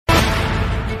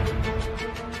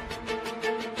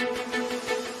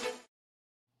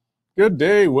Good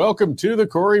day. Welcome to the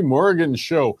Cory Morgan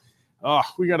Show.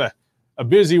 We got a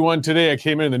busy one today. I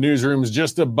came in the newsroom's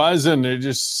just a buzzing. There's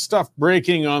just stuff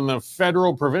breaking on the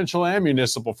federal, provincial, and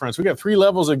municipal fronts. We got three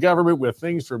levels of government with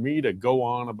things for me to go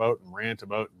on about and rant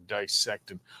about and dissect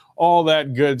and all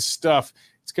that good stuff.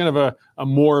 It's kind of a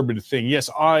morbid thing. Yes,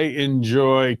 I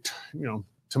enjoy,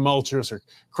 tumultuous or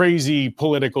crazy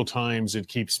political times. It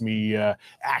keeps me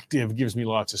active, gives me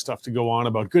lots of stuff to go on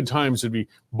about. Good times would be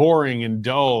boring and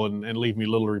dull and leave me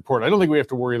little to report. I don't think we have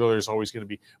to worry, though. There's always going to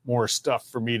be more stuff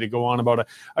for me to go on about.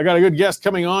 I got a good guest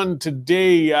coming on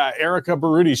today, Erika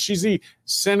Barootes. She's the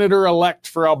Senator Elect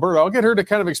for Alberta. I'll get her to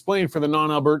kind of explain for the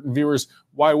non-Albertan viewers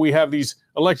why we have these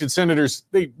elected senators.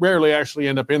 They rarely actually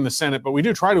end up in the Senate, but we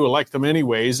do try to elect them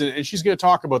anyways. And she's going to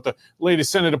talk about the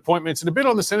latest Senate appointments and a bit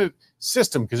on the Senate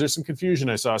system, because there's some confusion.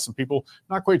 I saw some people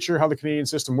not quite sure how the Canadian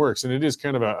system works, and it is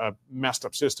kind of a messed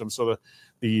up system, so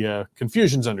the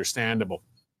confusion's understandable.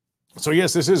 So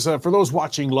yes, this is for those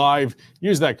watching live.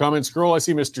 Use that comment scroll. I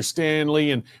see Mr.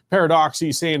 Stanley and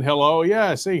Paradoxy saying hello.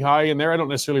 Yeah, say hi in there. I don't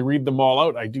necessarily read them all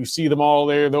out. I do see them all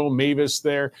there, though. Mavis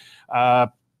there.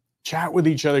 Chat with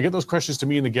each other. Get those questions to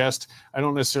me and the guest. I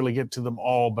don't necessarily get to them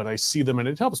all, but I see them, and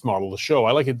it helps model the show.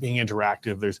 I like it being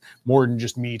interactive. There's more than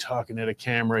just me talking at a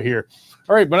camera here.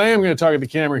 All right, but I am going to talk at the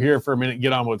camera here for a minute and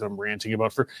get on with what I'm ranting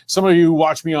about. For some of you who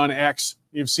watch me on X,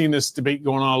 you've seen this debate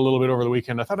going on a little bit over the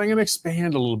weekend. I thought I'm going to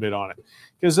expand a little bit on it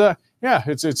because,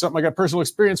 it's something I got personal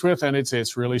experience with, and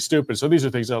it's really stupid. So these are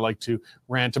things I like to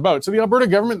rant about. So the Alberta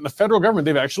government and the federal government,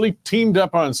 they've actually teamed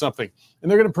up on something, and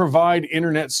they're going to provide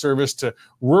internet service to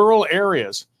rural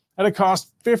areas at a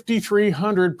cost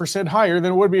 5,300% higher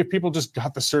than it would be if people just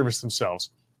got the service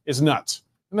themselves. It's nuts,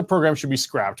 and the program should be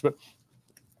scrapped. But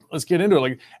let's get into it.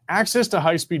 Like, access to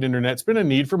high-speed internet's been a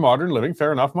need for modern living,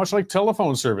 fair enough, much like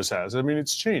telephone service has. I mean,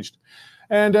 it's changed.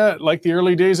 And like the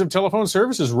early days of telephone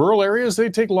services, rural areas, they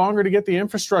take longer to get the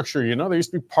infrastructure. There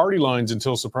used to be party lines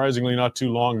until surprisingly not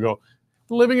too long ago.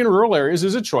 Living in rural areas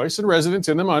is a choice, and residents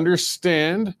in them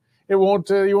understand you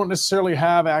won't necessarily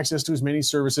have access to as many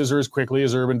services or as quickly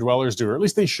as urban dwellers do, or at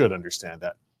least they should understand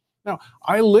that. Now,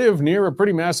 I live near a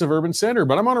pretty massive urban center,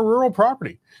 but I'm on a rural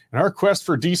property, and our quest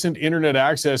for decent internet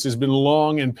access has been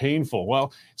long and painful.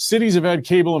 Well, cities have had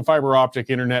cable and fiber optic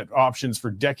internet options for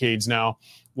decades now.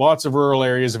 Lots of rural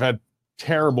areas have had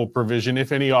terrible provision,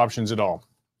 if any options at all.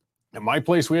 At my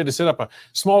place, we had to set up a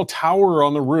small tower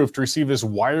on the roof to receive this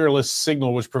wireless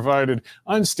signal, which provided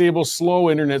unstable, slow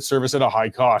internet service at a high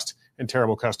cost and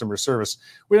terrible customer service.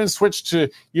 We then switched to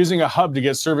using a hub to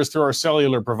get service through our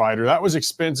cellular provider. That was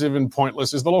expensive and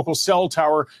pointless, as the local cell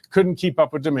tower couldn't keep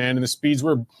up with demand, and the speeds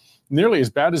were nearly as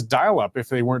bad as dial-up if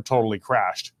they weren't totally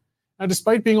crashed. Now,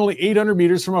 despite being only 800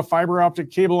 meters from a fiber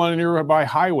optic cable on a nearby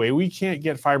highway, we can't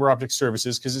get fiber optic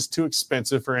services because it's too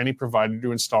expensive for any provider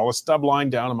to install a stub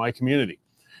line down in my community.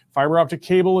 Fiber optic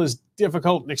cable is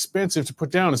difficult and expensive to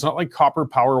put down. It's not like copper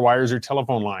power wires or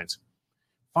telephone lines.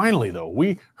 Finally, though,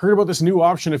 we heard about this new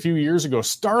option a few years ago.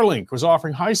 Starlink was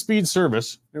offering high-speed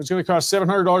service. It was going to cost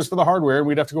 $700 for the hardware, and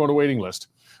we'd have to go on a waiting list.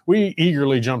 We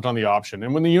eagerly jumped on the option,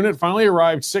 and when the unit finally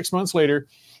arrived 6 months later,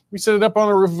 we set it up on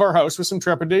the roof of our house with some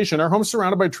trepidation. Our home's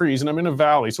surrounded by trees, and I'm in a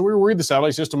valley, so we were worried the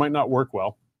satellite system might not work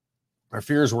well. Our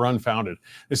fears were unfounded.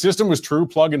 The system was true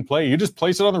plug and play. You just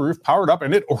place it on the roof, power it up,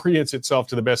 and it orients itself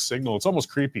to the best signal. It's almost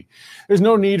creepy. There's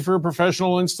no need for a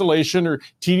professional installation or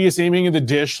tedious aiming of the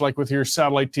dish like with your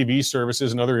satellite TV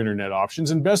services and other internet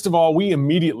options. And best of all, we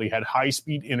immediately had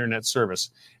high-speed internet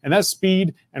service. And that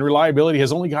speed and reliability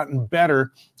has only gotten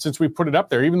better since we put it up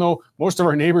there, even though most of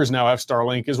our neighbors now have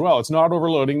Starlink as well. It's not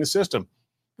overloading the system.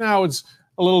 Now, it's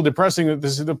a little depressing that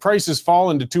the price has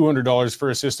fallen to $200 for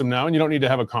a system now, and you don't need to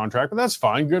have a contract, but that's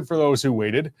fine. Good for those who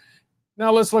waited.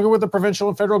 Now let's look at what the provincial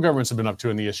and federal governments have been up to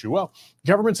in the issue. Well,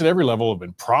 governments at every level have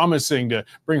been promising to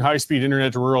bring high-speed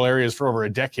internet to rural areas for over a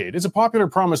decade. It's a popular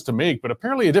promise to make, but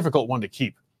apparently a difficult one to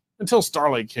keep. Until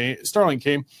Starlink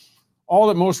came, all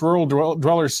that most rural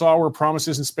dwellers saw were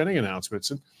promises and spending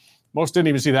announcements, and most didn't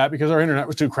even see that because our internet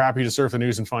was too crappy to surf the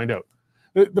news and find out.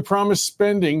 The promised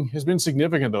spending has been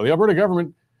significant, though. The Alberta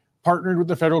government partnered with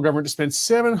the federal government to spend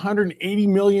 $780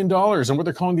 million on what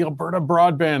they're calling the Alberta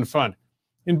Broadband Fund.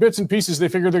 In bits and pieces, they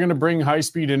figure they're going to bring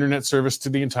high-speed internet service to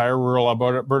the entire rural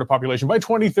Alberta population by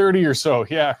 2030 or so.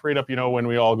 Yeah, right up, when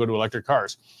we all go to electric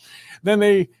cars. Then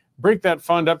they break that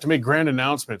fund up to make grand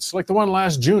announcements, like the one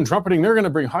last June, trumpeting they're going to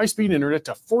bring high-speed internet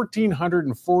to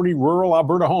 1,440 rural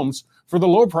Alberta homes for the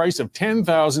low price of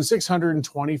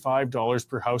 $10,625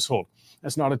 per household.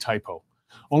 That's not a typo.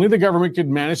 Only the government could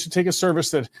manage to take a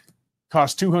service that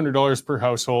cost $200 per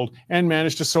household, and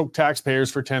managed to soak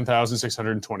taxpayers for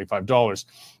 $10,625.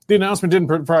 The announcement didn't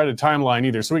provide a timeline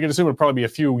either, so we can assume it'll probably be a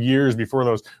few years before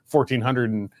those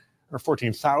 14,000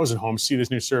 homes see this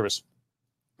new service.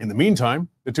 In the meantime,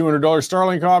 the $200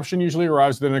 Starlink option usually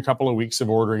arrives within a couple of weeks of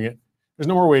ordering it. There's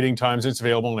no more waiting times. It's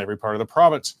available in every part of the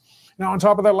province. Now, on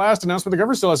top of that last announcement, the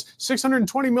government still has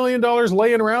 $620 million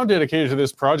laying around dedicated to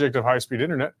this project of high-speed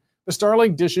internet. The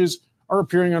Starlink dishes are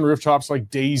appearing on rooftops like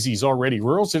daisies already.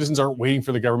 Rural citizens aren't waiting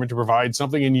for the government to provide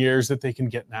something in years that they can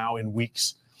get now in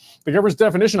weeks. The government's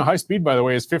definition of high speed, by the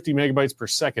way, is 50 megabytes per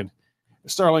second.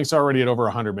 Starlink's already at over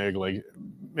 100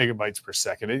 megabytes per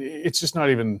second. It's just not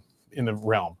even in the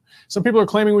realm. Some people are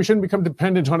claiming we shouldn't become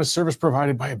dependent on a service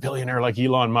provided by a billionaire like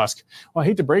Elon Musk. Well, I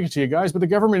hate to break it to you guys, but the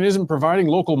government isn't providing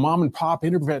local mom and pop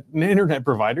internet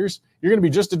providers. You're going to be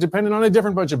just as dependent on a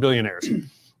different bunch of billionaires.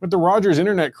 With the Rogers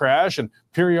internet crash and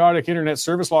periodic internet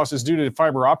service losses due to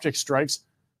fiber optic strikes,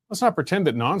 let's not pretend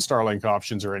that non-Starlink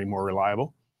options are any more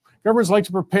reliable. Governments like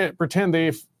to pretend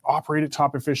they operate at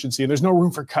top efficiency and there's no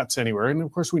room for cuts anywhere. And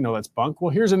of course, we know that's bunk. Well,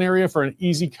 here's an area for an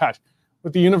easy cut.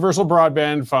 With the Universal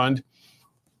Broadband Fund,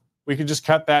 we could just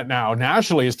cut that now.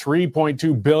 Nationally, it's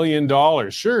 $3.2 billion.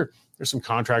 Sure, there's some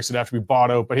contracts that have to be bought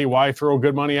out, but hey, why throw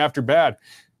good money after bad?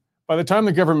 By the time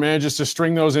the government manages to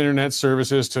string those internet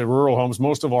services to rural homes,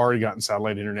 most have already gotten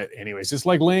satellite internet anyways. It's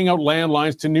like laying out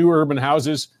landlines to new urban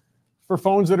houses for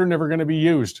phones that are never going to be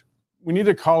used. We need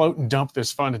to call out and dump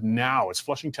this fund now. It's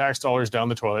flushing tax dollars down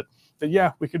the toilet that,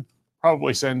 yeah, we could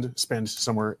probably spend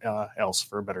somewhere else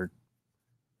for better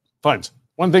funds.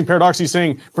 One thing Paradoxy is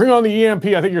saying, bring on the EMP.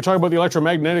 I think you're talking about the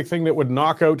electromagnetic thing that would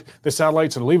knock out the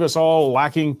satellites and leave us all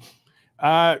lacking.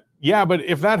 Yeah, but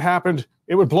if that happened,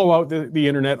 it would blow out the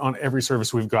internet on every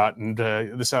service we've got, and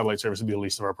the satellite service would be the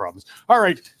least of our problems. All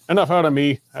right, enough out of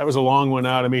me. That was a long one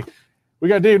out of me. We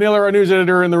got Dave Naylor, our news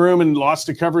editor, in the room, and lots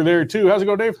to cover there, too. How's it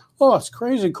go, Dave? Oh, it's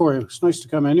crazy, Corey. It's nice to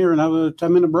come in here and have a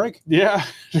 10-minute break. Yeah,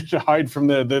 to hide from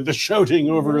the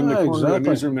shouting over in the corner of the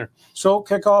newsroom there. So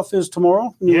kickoff is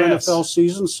tomorrow, new NFL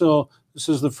season. So this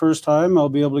is the first time I'll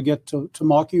be able to get to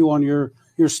mock you on your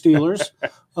Steelers.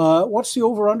 What's the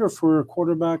over-under for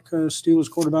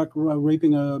Steelers quarterback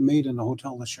raping a maid in a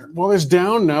hotel this year? Well, it's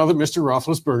down now that Mr.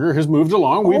 Roethlisberger has moved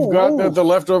along. We've got the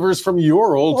leftovers from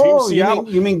your old team, Seattle.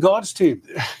 You mean God's team,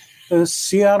 the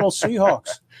Seattle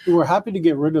Seahawks, who were happy to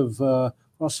get rid of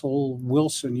Russell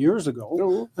Wilson years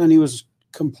ago, and he was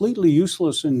completely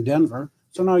useless in Denver.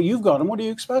 So now you've got him. What are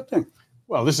you expecting?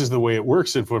 Well, this is the way it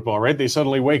works in football, right? They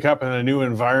suddenly wake up in a new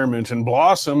environment and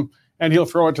blossom. And he'll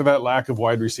throw it to that lack of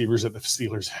wide receivers that the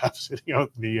Steelers have sitting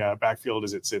out the backfield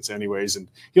as it sits anyways. And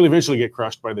he'll eventually get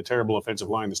crushed by the terrible offensive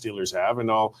line the Steelers have,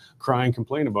 and I'll cry and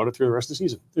complain about it through the rest of the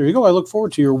season. There you go. I look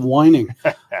forward to your whining.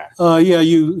 Yeah,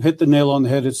 you hit the nail on the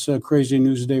head. It's crazy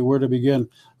news day. Where to begin?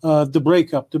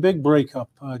 The big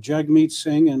breakup. Jagmeet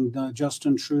Singh and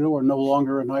Justin Trudeau are no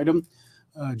longer an item.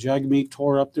 Jagmeet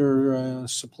tore up their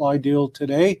supply deal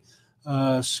today.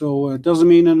 So it doesn't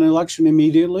mean an election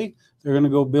immediately. They're going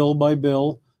to go bill by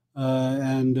bill,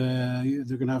 and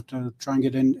they're going to have to try and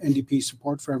get NDP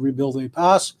support for every bill they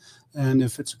pass. And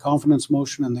if it's a confidence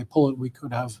motion and they pull it, we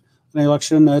could have an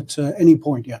election at any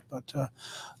point yet. But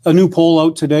a new poll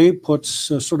out today puts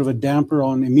sort of a damper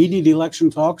on immediate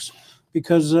election talks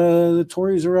because the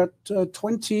Tories are at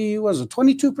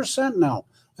 22% now,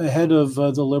 ahead of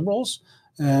the Liberals.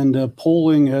 And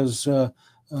polling has,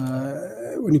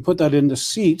 when you put that into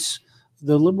seats,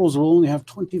 the Liberals will only have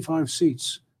 25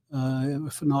 seats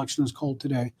if an election is called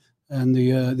today, and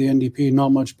the NDP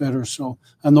not much better. So,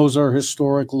 and those are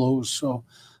historic lows. So,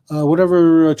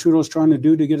 whatever Trudeau's trying to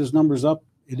do to get his numbers up,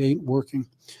 it ain't working.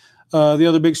 The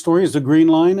other big story is the Green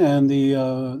Line, and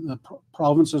the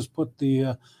province has put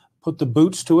the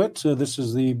boots to it. This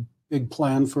is the big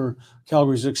plan for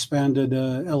Calgary's expanded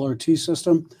LRT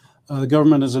system. The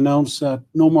government has announced that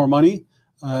no more money.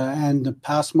 And the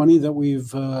past money that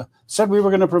we've said we were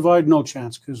going to provide, no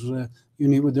chance, because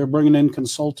they're bringing in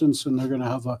consultants and they're going to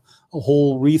have a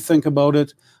whole rethink about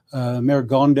it. Mayor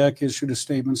Gondek issued a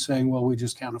statement saying, well, we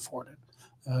just can't afford it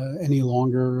any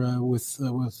longer with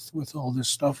all this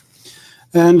stuff.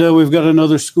 And we've got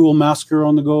another school massacre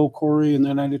on the go, Cory, in the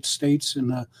United States,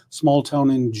 in a small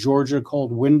town in Georgia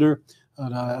called Winder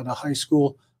at a high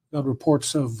school. Got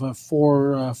reports of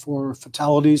four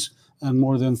fatalities and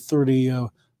more than 30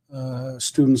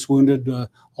 students wounded,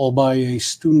 all by a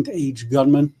student-age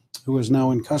gunman who is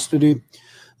now in custody.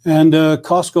 And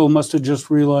Costco must have just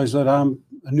realized that I'm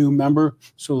a new member,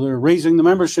 so they're raising the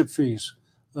membership fees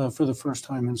for the first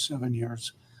time in 7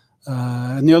 years.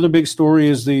 And the other big story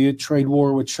is the trade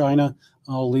war with China.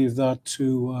 I'll leave that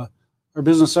to our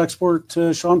business expert,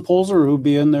 Sean Polzer, who'll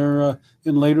be in there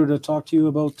in later to talk to you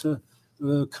about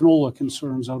the canola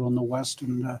concerns out on the west.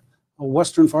 And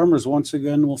Western farmers, once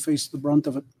again, will face the brunt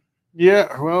of it.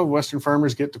 Yeah, well, Western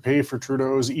farmers get to pay for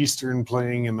Trudeau's Eastern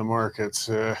playing in the markets.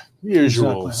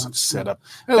 Usual setup.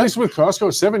 At least with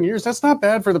Costco, 7 years, that's not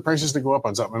bad for the prices to go up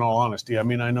on something, in all honesty. I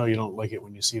mean, I know you don't like it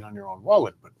when you see it on your own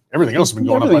wallet, but everything else has been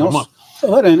going up like a month.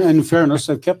 But in fairness,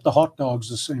 they've kept the hot dogs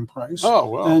the same price. Oh,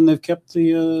 well. And they've kept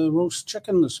the roast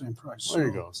chicken the same price. There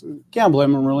you go. So can't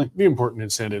blame them, really. the important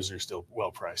incentives are still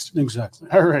well priced. Exactly.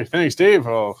 All right. Thanks, Dave.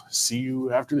 I'll see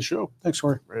you after the show. Thanks,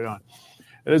 Cory. Right on.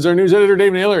 It is our news editor,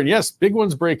 Dave Naylor. And yes, big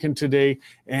one's breaking today.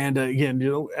 And again,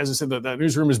 you know, as I said, that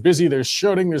newsroom is busy. There's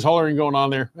shouting, there's hollering going on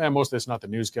there. Most of it's not the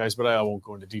news guys, but I won't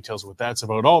go into details of what that's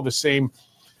about. All the same,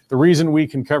 the reason we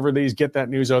can cover these, get that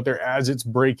news out there as it's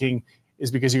breaking, is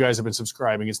because you guys have been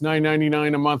subscribing. It's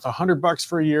 $9.99 a month, $100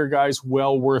 for a year, guys.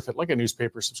 Well worth it. Like a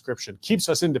newspaper subscription. Keeps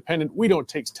us independent. We don't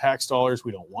take tax dollars.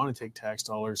 We don't want to take tax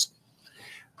dollars.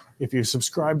 If you've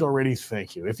subscribed already,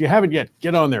 thank you. If you haven't yet,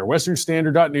 get on there.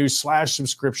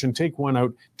 westernstandard.news/subscription. Take one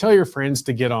out. Tell your friends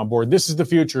to get on board. This is the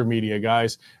future of media,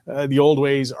 guys. The old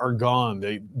ways are gone.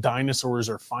 The dinosaurs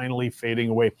are finally fading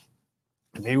away.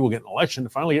 And maybe we'll get an election to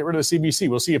finally get rid of the CBC.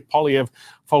 We'll see if Poilievre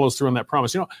follows through on that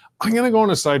promise. You know, I'm going to go on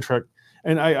a sidetrack.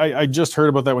 And I just heard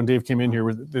about that when Dave came in here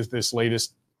with this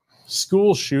latest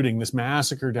school shooting, this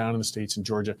massacre down in the States in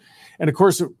Georgia. And of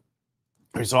course,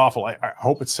 it's awful. I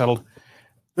hope it's settled.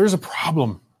 There's a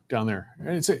problem down there.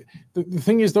 And the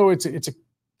thing is, though, it's a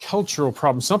cultural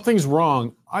problem. Something's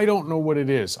wrong. I don't know what it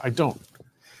is. I don't.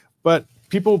 But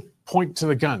people point to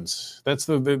the guns. That's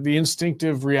the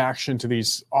instinctive reaction to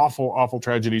these awful, awful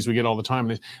tragedies we get all the time.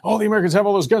 The Americans have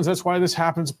all those guns. That's why this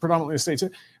happens predominantly in the States.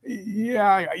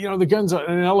 Yeah, you know, the guns are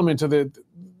an element of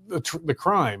the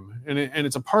crime, and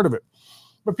it's a part of it.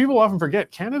 But people often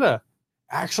forget Canada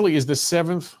actually is the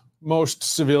 7th most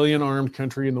civilian armed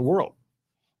country in the world.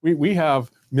 We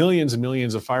have millions and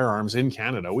millions of firearms in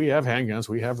Canada. We have handguns,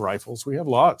 we have rifles, we have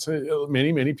lots.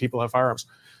 Many, many people have firearms.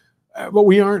 But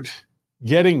we aren't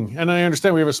getting, and I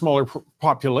understand we have a smaller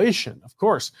population, of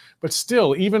course, but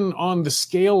still, even on the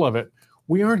scale of it,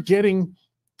 we aren't getting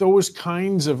those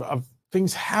kinds of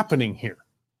things happening here.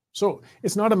 So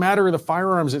it's not a matter of the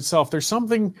firearms itself. There's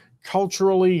something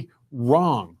culturally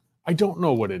wrong. I don't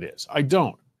know what it is. I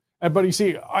don't. But you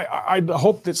see, I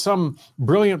hope that some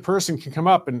brilliant person can come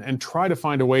up and try to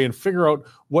find a way and figure out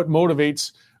what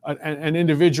motivates an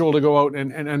individual to go out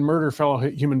and murder fellow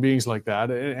human beings like that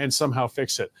and somehow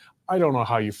fix it. I don't know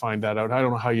how you find that out. I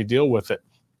don't know how you deal with it.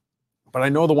 But I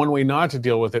know the one way not to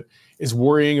deal with it is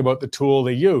worrying about the tool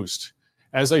they used.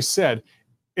 As I said,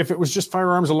 if it was just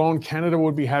firearms alone, Canada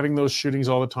would be having those shootings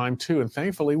all the time too. And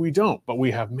thankfully we don't, but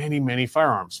we have many, many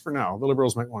firearms for now. The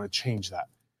Liberals might want to change that.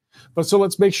 But so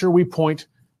let's make sure we point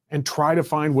and try to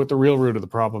find what the real root of the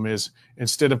problem is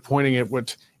instead of pointing at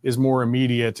what is more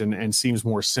immediate and seems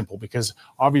more simple, because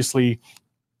obviously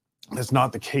that's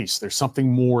not the case. There's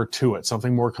something more to it,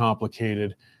 something more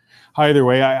complicated. Either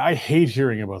way, I hate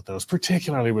hearing about those,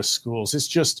 particularly with schools. It's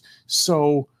just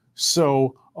so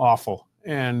awful.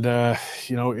 And,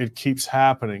 you know, it keeps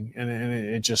happening, and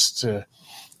it just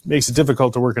makes it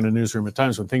difficult to work in a newsroom at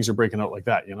times when things are breaking out like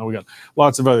that. You know, we got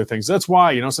lots of other things. That's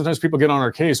why, you know, sometimes people get on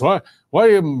our case. Why are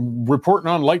you reporting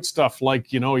on light stuff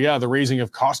like, you know, yeah, the raising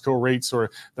of Costco rates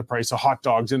or the price of hot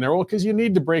dogs in there? Well, because you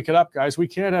need to break it up, guys. We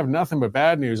can't have nothing but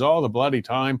bad news all the bloody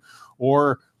time,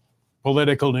 or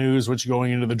political news, which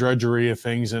going into the drudgery of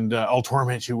things, and I'll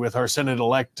torment you with our Senator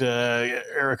Elect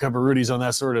Erika Barootes on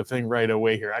that sort of thing right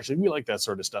away here. Actually, we like that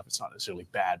sort of stuff. It's not necessarily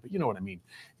bad, but you know what I mean.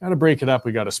 Got to break it up.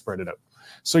 We got to spread it out.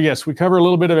 So yes, we cover a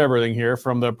little bit of everything here,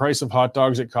 from the price of hot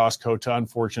dogs at Costco to,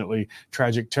 unfortunately,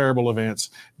 tragic, terrible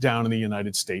events down in the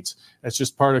United States. That's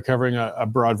just part of covering a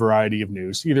broad variety of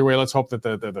news. Either way, let's hope that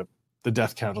the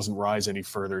death count doesn't rise any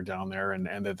further down there,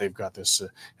 and that they've got this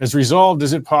as resolved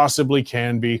as it possibly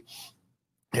can be.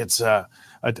 It's a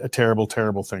terrible,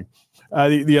 terrible thing.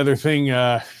 The other thing,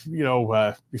 you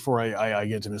know, before I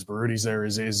get to Ms. Barootes there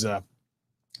is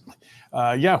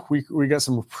yeah, we got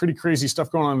some pretty crazy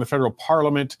stuff going on in the federal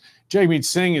parliament. Jagmeet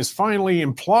Singh is finally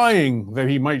implying that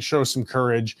he might show some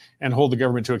courage and hold the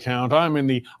government to account. I'm in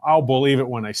the I'll believe it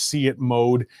when I see it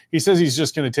mode. He says he's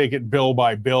just going to take it bill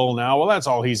by bill now. Well, that's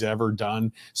all he's ever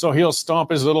done. So he'll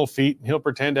stomp his little feet and he'll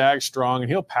pretend to act strong, and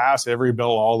he'll pass every bill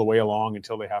all the way along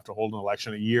until they have to hold an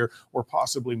election a year or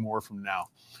possibly more from now.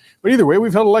 But either way,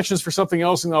 we've held elections for something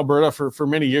else in Alberta for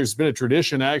many years. It's been a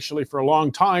tradition, actually, for a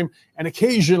long time. And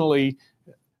occasionally,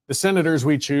 the senators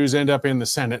we choose end up in the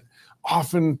Senate.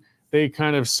 Often, they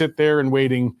kind of sit there and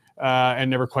waiting and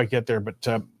never quite get there. But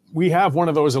we have one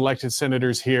of those elected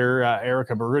senators here,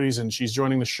 Erika Barootes, and she's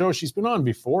joining the show. She's been on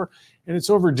before, and it's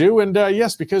overdue. And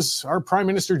yes, because our prime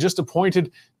minister just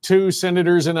appointed 2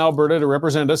 senators in Alberta to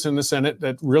represent us in the Senate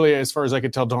that really, as far as I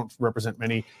could tell, don't represent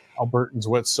many Albertans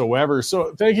whatsoever.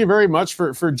 So thank you very much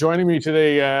for joining me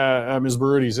today, Ms.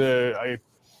 Barootes. I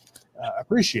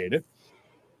appreciate it.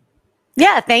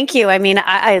 Yeah, thank you. I mean,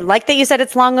 I like that you said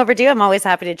it's long overdue. I'm always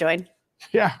happy to join.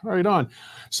 Yeah, right on.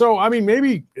 So, I mean,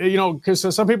 maybe,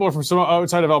 because some people are from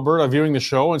outside of Alberta viewing the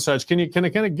show and such, can you kind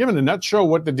of give in a nutshell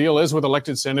what the deal is with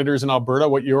elected senators in Alberta,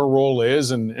 what your role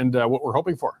is, and what we're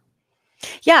hoping for?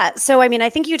 Yeah. So, I mean, I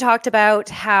think you talked about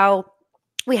how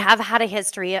we have had a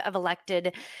history of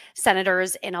elected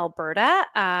senators in Alberta.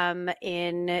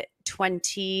 Between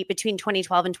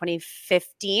 2012 and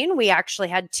 2015, we actually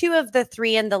had 2 of the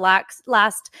 3 in the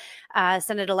last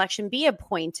Senate election be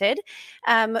appointed.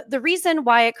 The reason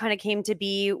why it kind of came to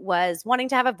be was wanting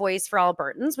to have a voice for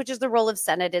Albertans, which is the role of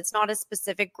Senate. It's not a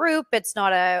specific group. It's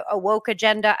not a woke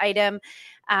agenda item.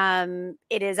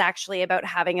 It is actually about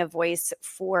having a voice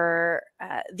for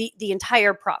the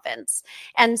entire province.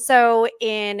 And so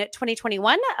in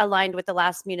 2021, aligned with the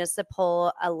last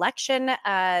municipal election,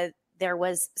 there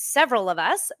was several of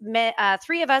us,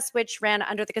 3 of us, which ran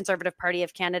under the Conservative Party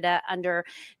of Canada under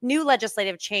new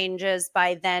legislative changes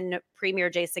by then Premier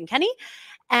Jason Kenney,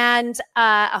 and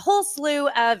a whole slew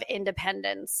of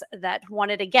independents that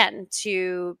wanted, again,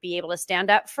 to be able to stand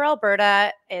up for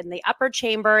Alberta in the upper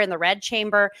chamber, in the red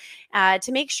chamber,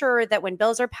 to make sure that when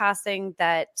bills are passing,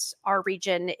 that our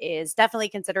region is definitely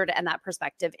considered and that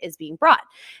perspective is being brought.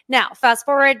 Now, fast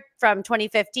forward from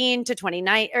 2015 to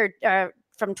 2019,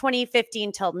 from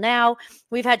 2015 till now,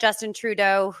 we've had Justin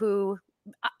Trudeau, who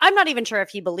I'm not even sure if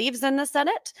he believes in the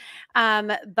Senate,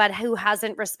 but who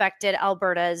hasn't respected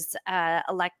Alberta's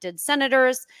elected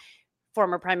senators.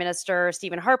 Former Prime Minister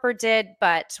Stephen Harper did,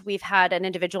 but we've had an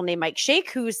individual named Mike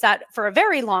Shake who sat for a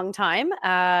very long time.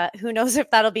 Who knows if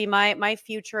that'll be my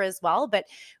future as well. But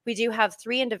we do have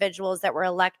 3 individuals that were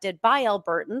elected by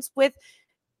Albertans with,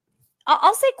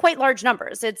 I'll say, quite large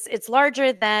numbers. It's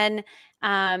larger than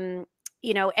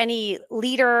any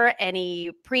leader, any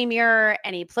premier,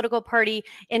 any political party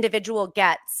individual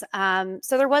gets.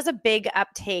 So there was a big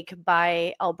uptake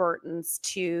by Albertans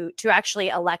to actually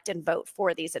elect and vote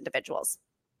for these individuals.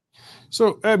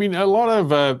 So, I mean, a lot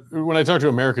of, when I talk to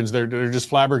Americans, they're just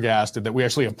flabbergasted that we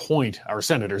actually appoint our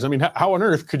senators. I mean, how on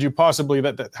earth could you possibly,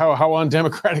 how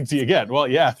undemocratic do you get? Well,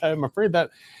 yeah, I'm afraid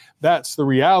that's the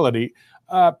reality.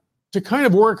 To kind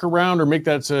of work around or make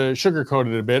that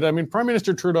sugar-coated a bit, I mean, Prime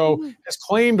Minister Trudeau has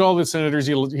claimed all the senators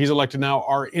he's elected now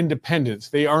are independents.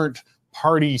 They aren't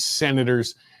party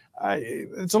senators.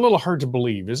 It's a little hard to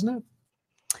believe, isn't it?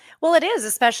 Well, it is,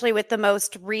 especially with the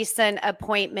most recent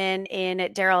appointment in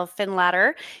Daryl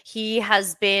Finlater. He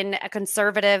has been a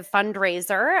conservative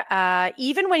fundraiser.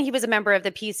 Even when he was a member of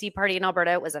the PC party in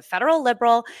Alberta, it was a federal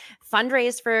Liberal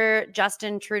fundraise for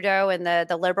Justin Trudeau and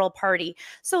the Liberal Party.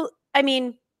 So, I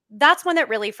mean, that's one that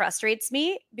really frustrates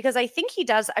me because I think he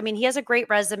does. I mean, he has a great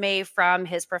resume from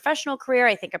his professional career.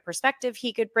 I think a perspective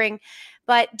he could bring,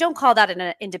 but don't call that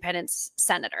an independent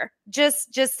senator.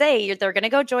 Just say they're going to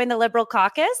go join the Liberal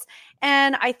caucus.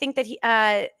 And I think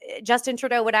that Justin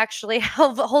Trudeau would actually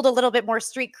hold a little bit more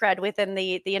street cred within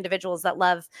the individuals that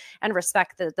love and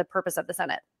respect the purpose of the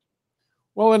Senate.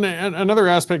 Well, and another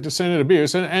aspect of Senate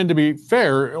abuse, and to be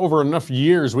fair, over enough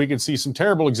years, we could see some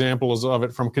terrible examples of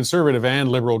it from conservative and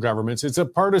liberal governments. It's a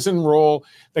partisan role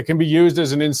that can be used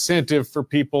as an incentive for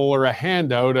people or a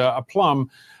handout, a plum.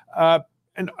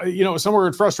 And, somewhere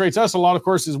it frustrates us a lot, of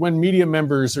course, is when media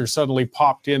members are suddenly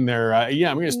popped in there. I'm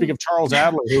going to speak of Charles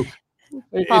Adler, who...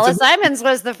 Paula Simons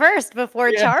was the first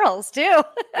before Charles, too.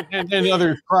 and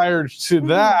others prior to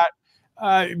that.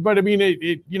 But I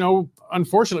mean,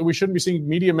 unfortunately, we shouldn't be seeing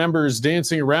media members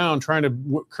dancing around trying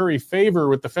to curry favor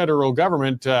with the federal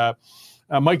government.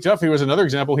 Mike Duffy was another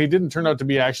example. He didn't turn out to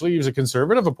be he was a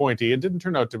conservative appointee and didn't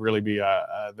turn out to really be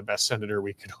the best senator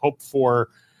we could hope for.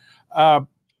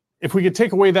 If we could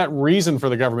take away that reason for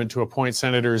the government to appoint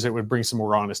senators, it would bring some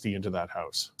more honesty into that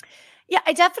House. Yeah,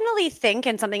 I definitely think,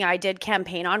 and something I did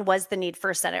campaign on, was the need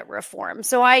for Senate reform.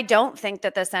 So I don't think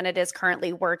that the Senate is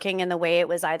currently working in the way it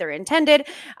was either intended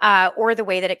or the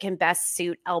way that it can best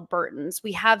suit Albertans.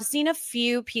 We have seen a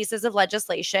few pieces of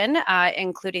legislation,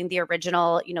 including the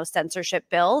original, censorship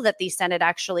bill that the Senate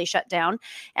actually shut down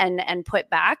and put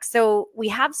back. So we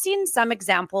have seen some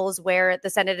examples where the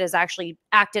Senate has actually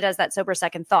acted as that sober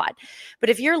second thought. But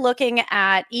if you're looking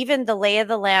at even the lay of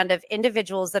the land of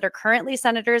individuals that are currently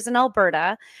senators in Alberta,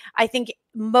 Alberta, I think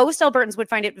most Albertans would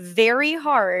find it very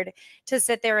hard to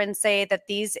sit there and say that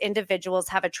these individuals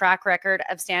have a track record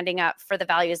of standing up for the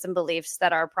values and beliefs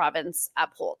that our province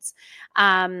upholds.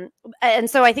 And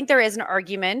so I think there is an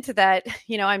argument that,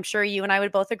 I'm sure you and I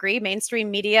would both agree,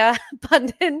 mainstream media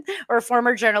pundit or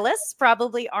former journalists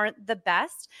probably aren't the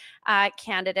best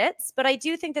candidates. But I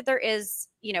do think that there is,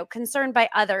 concern by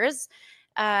others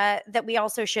that we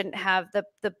also shouldn't have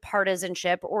the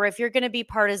partisanship, or if you're going to be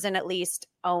partisan, at least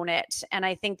own it. And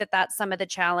I think that that's some of the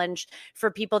challenge for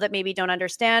people that maybe don't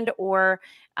understand or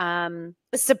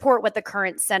support what the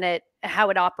current Senate, how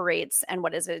it operates, and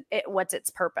what's its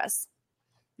purpose.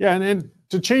 Yeah, and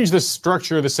to change the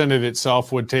structure of the Senate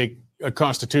itself would take a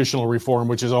constitutional reform,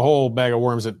 which is a whole bag of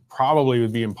worms that probably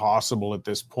would be impossible at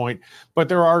this point. But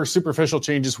there are superficial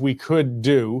changes we could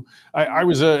do. I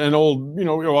was an old, I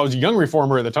was a young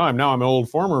reformer at the time. Now I'm an old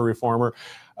former reformer.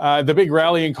 The big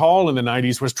rallying call in the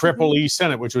 90s was Triple E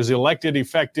Senate, which was elected,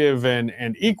 effective,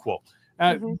 and equal.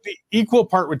 The equal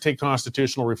part would take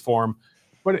constitutional reform.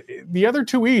 But the other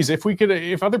two E's,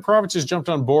 if other provinces jumped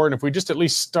on board, and if we just at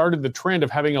least started the trend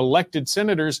of having elected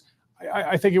senators,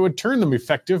 I think it would turn them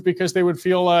effective, because they would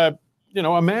feel, a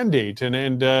mandate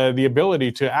and the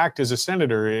ability to act as a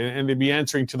senator, and they'd be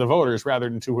answering to the voters rather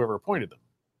than to whoever appointed them.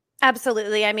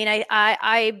 Absolutely. I mean,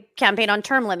 I campaign on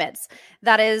term limits.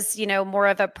 That is, more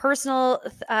of a personal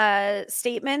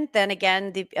statement than,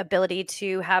 again, the ability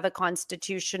to have a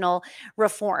constitutional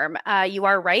reform. You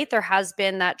are right. There has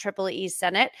been that Triple E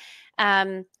Senate.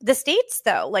 The states,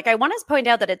 though, I want to point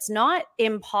out that it's not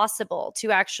impossible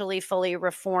to actually fully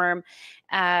reform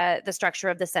the structure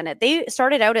of the Senate. They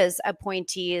started out as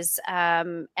appointees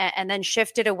and then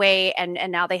shifted away, and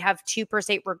now they have 2 per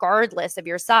state regardless of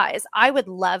your size. I would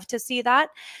love to see that.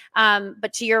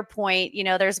 But to your point,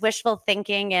 there's wishful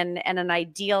thinking and an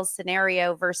ideal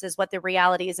scenario versus what the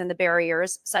realities and the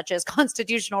barriers, such as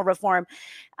constitutional reform,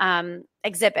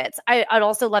 exhibits. I'd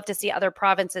also love to see other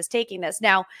provinces taking this.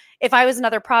 Now, if I was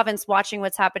another province watching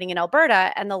what's happening in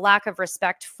Alberta and the lack of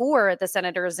respect for the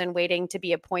senators in waiting to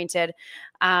be appointed,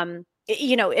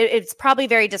 it's probably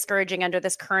very discouraging under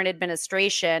this current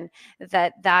administration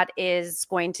that is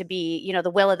going to be,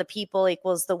 the will of the people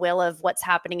equals the will of what's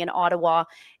happening in Ottawa,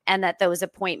 and that those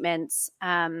appointments,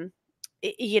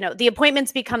 the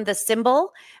appointments become the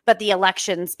symbol, but the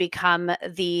elections become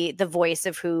the voice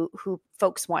of who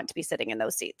folks want to be sitting in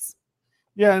those seats.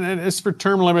 Yeah, and as for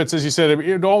term limits, as you said, it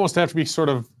would almost have to be sort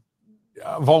of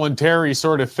a voluntary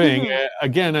sort of thing.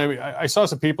 Again, I saw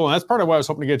some people, and that's part of why I was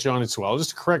hoping to get you on as well,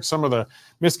 just to correct some of the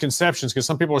misconceptions, because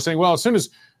some people are saying, well, as soon as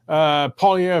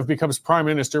Poilievre becomes prime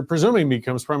minister, presuming he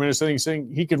becomes prime minister, he's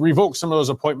saying he could revoke some of those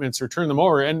appointments or turn them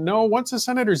over. And no, once a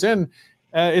senator's in,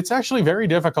 it's actually very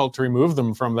difficult to remove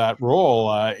them from that role,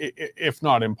 if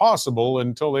not impossible,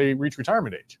 until they reach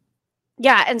retirement age.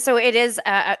 Yeah, and so it is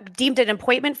deemed an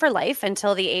appointment for life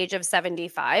until the age of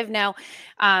 75. Now,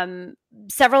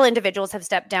 several individuals have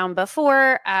stepped down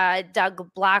before.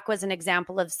 Doug Black was an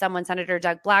example of someone, Senator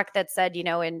Doug Black, that said,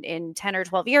 in 10 or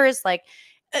 12 years,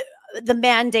 the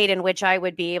mandate in which I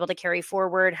would be able to carry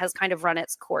forward has kind of run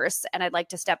its course, and I'd like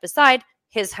to step aside.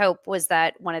 His hope was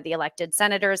that one of the elected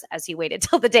senators, as he waited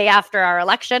till the day after our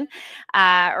election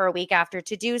or a week after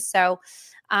to do so,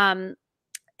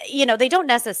 they don't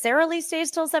necessarily stay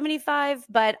till 75,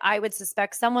 but I would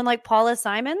suspect someone like Paula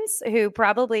Simons, who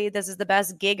probably this is the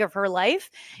best gig of her life,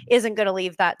 isn't going to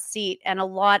leave that seat. And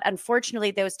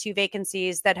unfortunately, those 2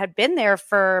 vacancies that had been there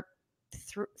for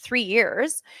 3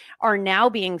 years are now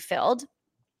being filled.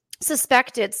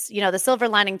 Suspect it's, the silver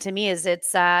lining to me is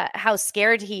it's how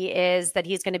scared he is that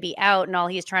he's going to be out, and all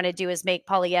he's trying to do is make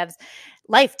Poilievre's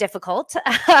life difficult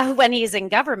when he's in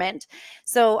government.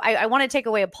 So I want to take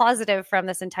away a positive from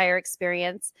this entire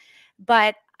experience.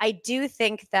 But I do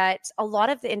think that a lot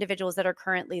of the individuals that are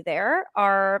currently there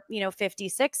are, 50,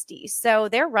 60. So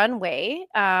their runway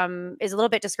is a little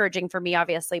bit discouraging for me,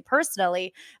 obviously,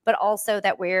 personally, but also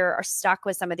that we're stuck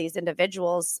with some of these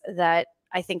individuals that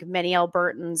I think many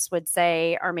Albertans would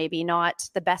say are maybe not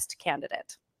the best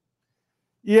candidate.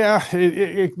 Yeah,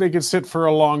 they could sit for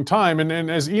a long time.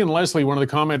 And as Ian Leslie, one of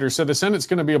the commenters, said, the Senate's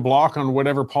going to be a block on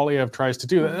whatever Poilievre tries to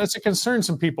do. That's a concern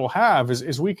some people have,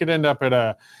 is we could end up at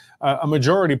a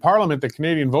majority parliament that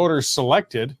Canadian voters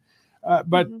selected,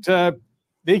 but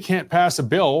they can't pass a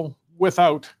bill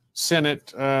without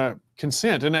Senate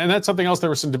consent. And that's something else. There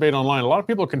was some debate online. A lot of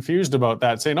people are confused about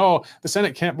that, saying, oh, the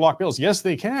Senate can't block bills. Yes,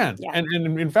 they can. Yeah.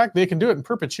 And in fact, they can do it in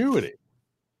perpetuity.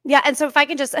 Yeah, and so if I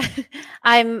can just,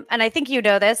 and I think you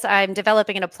know this, I'm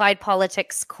developing an applied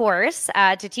politics course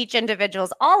to teach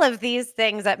individuals all of these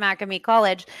things at Macamee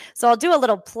College. So I'll do a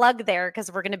little plug there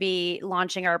because we're going to be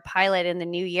launching our pilot in the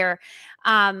new year.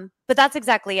 But that's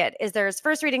exactly it. Is there's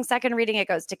first reading, second reading, it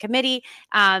goes to committee.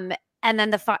 And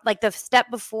then the step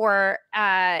before,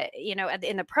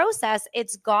 in the process,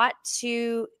 it's got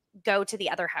to go to the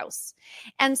other house.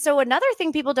 And so another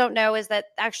thing people don't know is that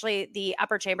actually the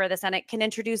upper chamber of the Senate can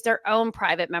introduce their own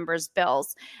private members'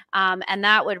 bills. And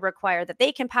that would require that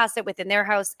they can pass it within their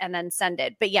house and then send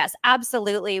it. But yes,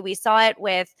 absolutely. We saw it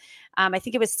with, I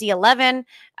think it was C11.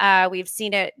 We've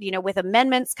seen it, with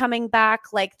amendments coming back.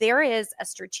 Like there is a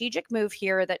strategic move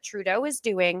here that Trudeau is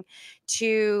doing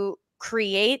to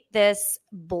create this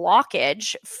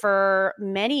blockage for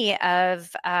many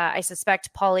of, I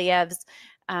suspect, Poilievre's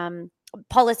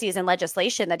policies and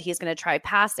legislation that he's going to try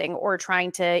passing, or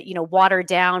trying to, water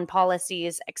down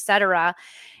policies, etc.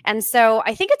 And so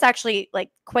I think it's actually like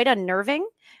quite unnerving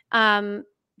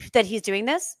that he's doing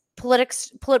this.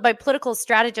 My political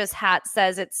strategist hat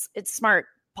says it's smart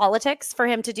politics for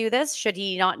him to do this, should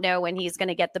he not know when he's going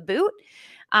to get the boot.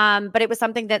 But it was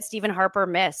something that Stephen Harper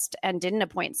missed and didn't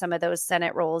appoint some of those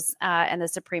Senate roles and the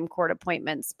Supreme Court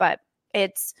appointments. But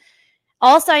it's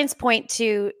all signs point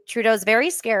to Trudeau's very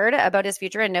scared about his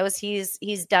future and knows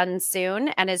he's done soon,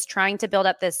 and is trying to build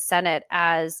up this Senate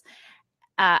as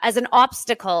an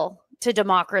obstacle to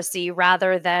democracy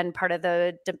rather than part of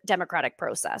the democratic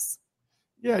process.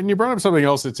 Yeah, and you brought up something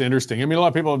else that's interesting. I mean, a lot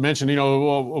of people have mentioned,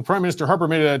 well, Prime Minister Harper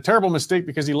made a terrible mistake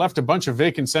because he left a bunch of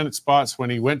vacant Senate spots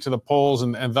when he went to the polls,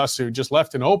 and thus it just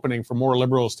left an opening for more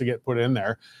Liberals to get put in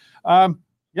there.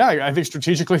 Yeah, I think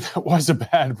strategically that was a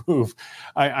bad move.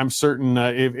 I'm certain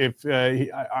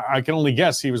I can only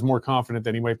guess he was more confident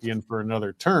that he might be in for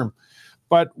another term.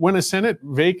 But when a Senate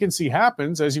vacancy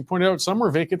happens, as you pointed out, some were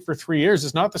vacant for 3 years.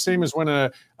 It's not the same as when a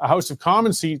House of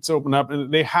Commons seats open up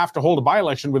and they have to hold a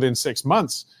by-election within 6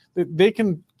 months. They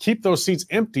can keep those seats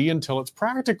empty until it's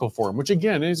practical for them, which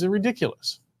again is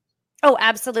ridiculous. Oh,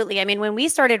 absolutely. I mean, when we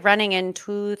started running in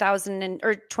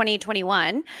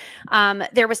 2021,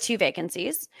 there was 2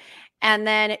 vacancies. And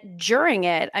then during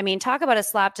it, I mean, talk about a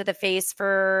slap to the face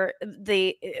for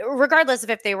regardless of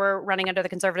if they were running under the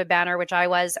Conservative banner, which I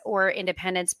was, or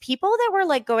independents, people that were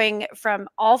like going from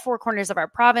all 4 corners of our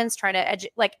province, trying to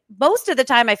most of the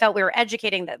time I felt we were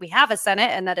educating that we have a Senate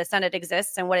and that a Senate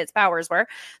exists and what its powers were.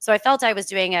 So I felt I was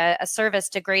doing a service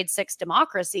to grade 6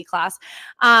 democracy class,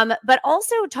 but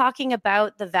also talking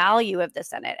about the value of the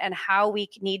Senate and how we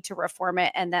need to reform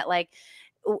it. And that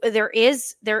there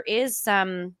is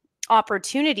some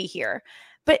opportunity here.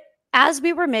 But as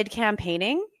we were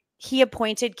mid-campaigning, he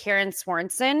appointed Karen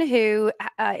Swanson, who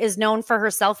is known for her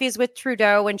selfies with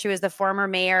Trudeau when she was the former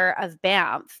mayor of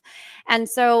Banff. And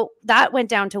so that went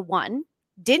down to 1,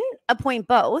 didn't appoint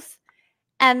both.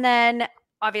 And then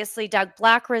obviously Doug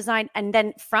Black resigned. And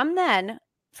then from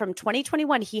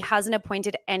 2021, he hasn't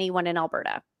appointed anyone in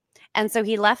Alberta. And so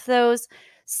he left those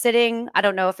sitting. I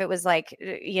don't know if it was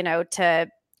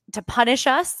to punish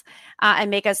us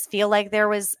and make us feel like there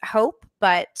was hope.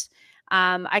 But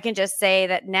I can just say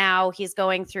that now he's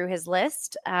going through his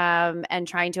list and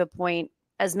trying to appoint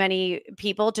as many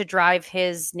people to drive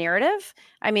his narrative.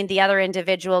 I mean, the other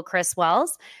individual, Chris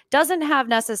Wells, doesn't have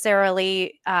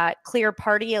necessarily clear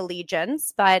party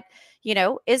allegiance, but,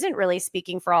 isn't really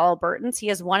speaking for all Albertans. He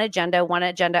has one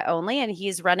agenda only, and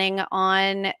he's running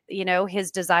on,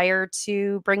 his desire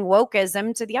to bring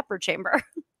wokeism to the upper chamber.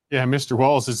 Yeah, Mr.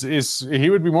 Walls he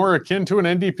would be more akin to an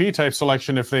NDP type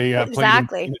selection if they exactly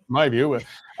played in my view.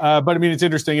 But I mean, it's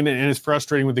interesting and it's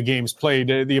frustrating with the games played.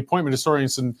 The appointment of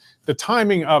Sorensen, the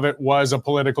timing of it was a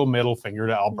political middle finger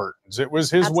to Albertans. It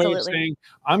was his way of saying,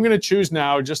 I'm going to choose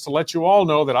now just to let you all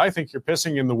know that I think you're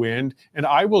pissing in the wind, and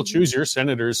I will choose your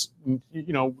senators,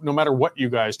 no matter what you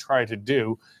guys try to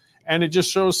do. And it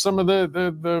just shows some of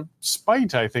the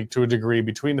spite, I think, to a degree,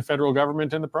 between the federal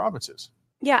government and the provinces.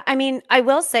 Yeah, I mean, I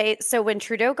will say, so when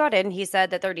Trudeau got in, he said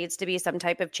that there needs to be some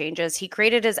type of changes. He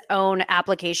created his own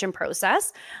application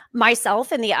process.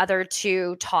 Myself and the other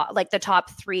 2 the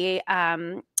top 3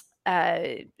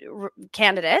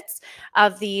 candidates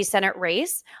of the Senate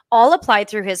race all applied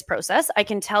through his process. I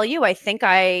can tell you, I think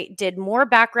I did more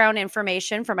background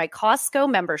information for my Costco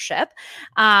membership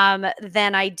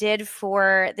than I did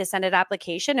for the Senate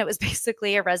application. It was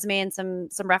basically a resume and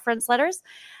some reference letters.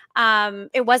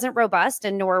 It wasn't robust,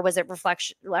 and nor was it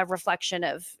a reflection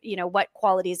of, what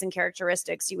qualities and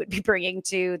characteristics you would be bringing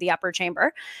to the upper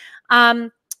chamber.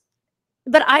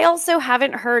 But I also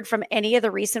haven't heard from any of the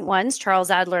recent ones,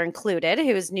 Charles Adler included,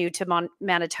 who is new to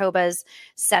Manitoba's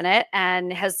Senate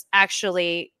and has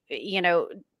actually,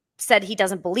 said he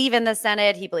doesn't believe in the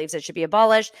Senate. He believes it should be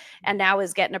abolished, and now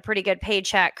is getting a pretty good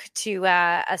paycheck to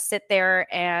sit there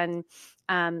and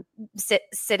sit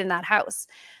in that house.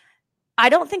 I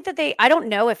don't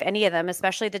know if any of them,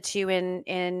 especially the two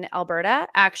in Alberta,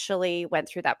 actually went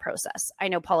through that process. I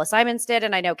know Paula Simons did,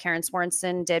 and I know Karen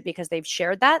Swanson did because they've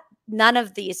shared that. None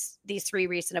of these three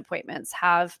recent appointments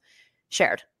have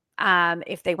shared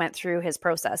if they went through his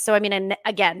process. So, I mean, and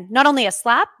again, not only a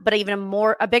slap, but even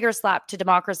a bigger slap to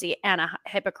democracy and a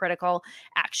hypocritical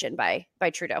action by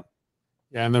Trudeau.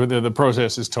 Yeah, and the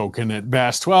process is token at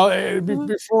best. Well,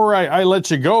 before I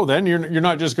let you go, then you're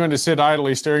not just going to sit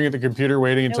idly staring at the computer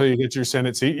waiting until you get your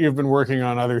Senate seat. You've been working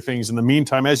on other things in the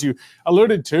meantime, as you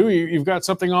alluded to. You've got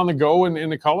something on the go in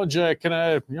the college. Can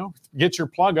I, get your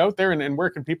plug out there, and where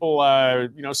can people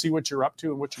see what you're up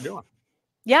to and what you're doing?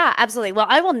 Yeah, absolutely. Well,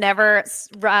 I will never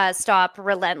stop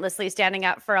relentlessly standing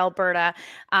up for Alberta.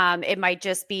 It might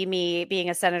just be me being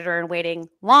a senator and waiting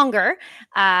longer,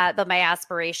 but my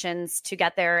aspirations to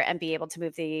get there and be able to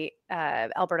move the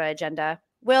Alberta agenda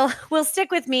will stick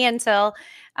with me until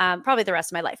probably the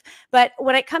rest of my life. But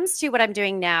when it comes to what I'm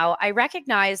doing now, I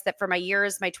recognize that for my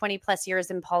 20 plus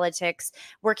years in politics,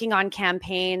 working on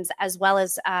campaigns, as well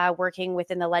as working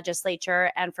within the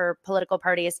legislature and for political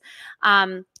parties,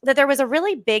 that there was a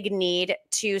really big need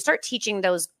to start teaching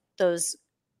those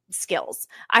skills.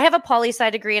 I have a poli-sci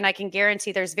degree, and I can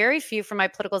guarantee there's very few from my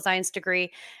political science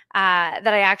degree that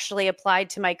I actually applied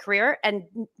to my career, and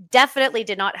definitely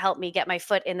did not help me get my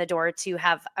foot in the door to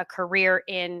have a career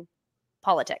in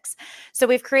politics. So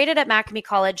we've created at Macquarie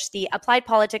College the Applied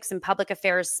Politics and Public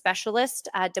Affairs Specialist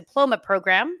Diploma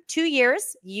Program. 2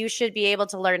 years, you should be able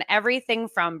to learn everything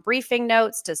from briefing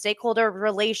notes to stakeholder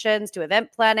relations to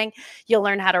event planning. You'll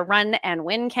learn how to run and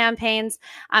win campaigns.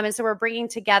 And so we're bringing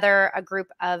together a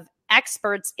group of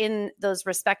experts in those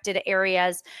respected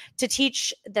areas to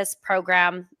teach this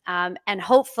program and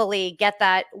hopefully get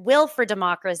that will for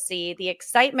democracy, the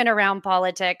excitement around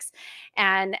politics,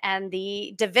 and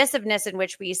the divisiveness in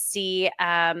which we see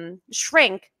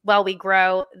shrink while we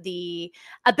grow the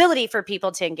ability for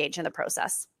people to engage in the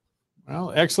process.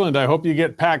 Well, excellent. I hope you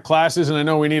get packed classes, and I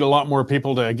know we need a lot more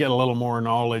people to get a little more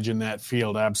knowledge in that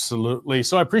field. Absolutely.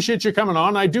 So I appreciate you coming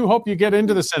on. I do hope you get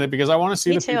into the Senate, because I want to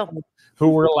see people who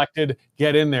were elected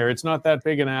get in there. It's not that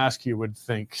big an ask, you would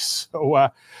think. So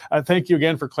thank you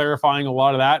again for clarifying a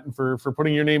lot of that and for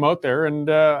putting your name out there. And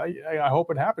I hope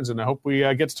it happens, and I hope we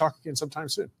get to talk again sometime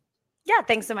soon. Yeah,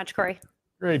 thanks so much, Cory.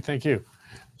 Great, thank you.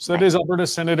 So that is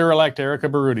Alberta-Senator Elect Erika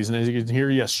Barootes. And as you can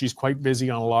hear, yes, she's quite busy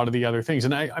on a lot of the other things.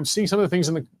 And I'm seeing some of the things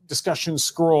in the discussion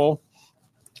scroll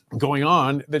going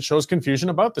on that shows confusion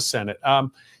about the Senate.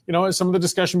 Some of the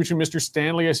discussion between Mr.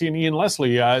 Stanley, I see, and Ian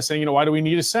Leslie saying, why do we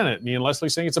need a Senate? And Ian Leslie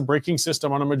saying it's a breaking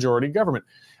system on a majority government.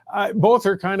 Both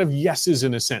are kind of yeses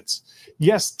in a sense.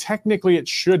 Yes, technically it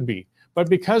should be, but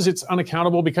because it's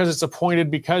unaccountable, because it's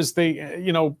appointed, because they,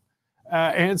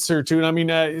 answer to, and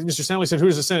Mr. Stanley said, who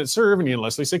does the Senate serve? And Ian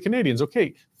Leslie said, Canadians.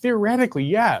 Okay, theoretically,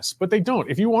 yes, but they don't.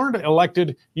 If you aren't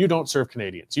elected, you don't serve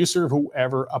Canadians. You serve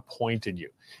whoever appointed you.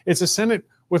 It's a Senate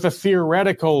with a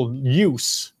theoretical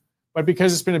use, but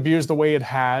because it's been abused the way it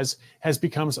has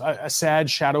become a sad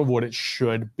shadow of what it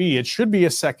should be. It should be a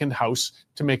second house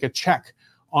to make a check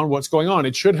on what's going on.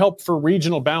 It should help for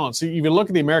regional balance. So if you look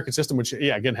at the American system, which,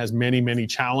 again, has many, many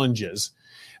challenges,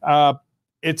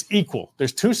 it's equal.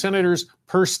 There's 2 senators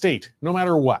per state, no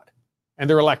matter what, and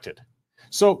they're elected.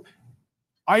 So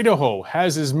Idaho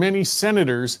has as many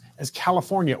senators as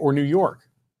California or New York.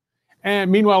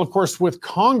 And meanwhile, of course, with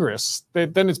Congress,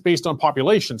 then it's based on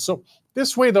population. So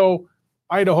this way, though,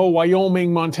 Idaho,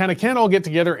 Wyoming, Montana can't all get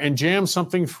together and jam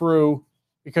something through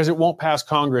because it won't pass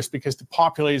Congress, because the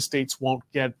populated states won't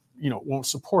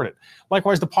support it.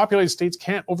 Likewise, the populated states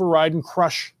can't override and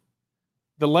crush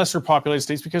the lesser populated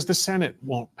states because the Senate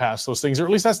won't pass those things, or at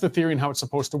least that's the theory and how it's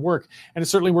supposed to work. And it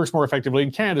certainly works more effectively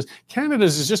in Canada's.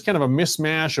 Canada's is just kind of a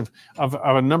mishmash of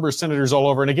a number of senators all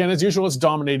over. And again, as usual, it's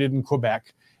dominated in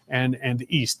Quebec and the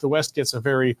East. The West gets a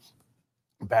very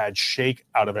bad shake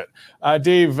out of it.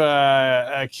 Dave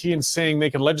Keane saying they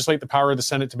can legislate the power of the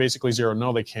Senate to basically zero.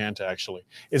 No, they can't, actually.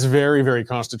 It's very, very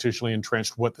constitutionally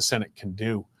entrenched what the Senate can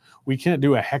do. We can't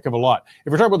do a heck of a lot.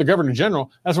 If we're talking about the Governor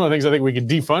General, that's one of the things I think we could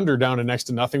defund her down to next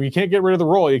to nothing. You can't get rid of the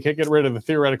role. You can't get rid of the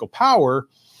theoretical power,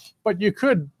 but you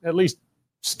could at least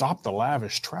stop the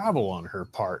lavish travel on her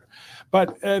part.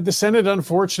 But the Senate,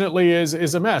 unfortunately,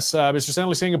 is a mess. Mr.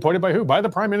 Stanley Singh appointed by who? By the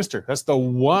Prime Minister. That's the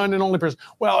one and only person.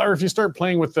 Well, or if you start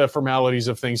playing with the formalities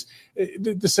of things,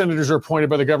 the senators are appointed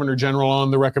by the Governor General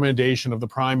on the recommendation of the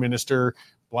Prime Minister,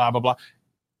 blah, blah, blah.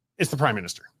 It's the Prime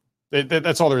Minister.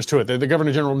 That's all there is to it. The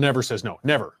Governor General never says no,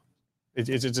 never.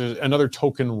 It's another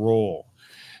token role.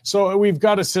 So we've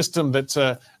got a system that's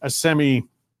a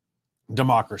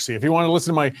semi-democracy. If you want to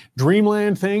listen to my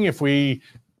dreamland thing, if we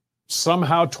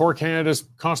somehow tore Canada's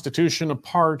constitution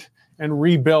apart and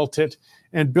rebuilt it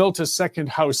and built a second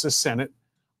house, a Senate,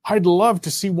 I'd love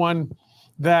to see one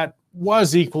that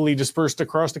was equally dispersed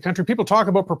across the country. People talk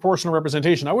about proportional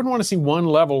representation. I wouldn't want to see one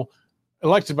level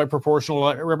elected by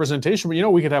proportional representation, but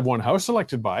we could have one house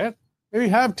elected by it. Maybe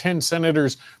have 10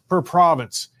 senators per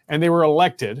province, and they were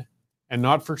elected, and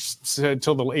not for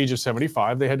till the age of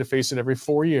 75. They had to face it every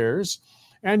 4 years,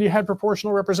 and you had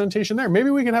proportional representation there. Maybe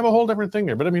we can have a whole different thing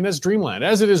there. But I mean, that's dreamland.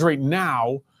 As it is right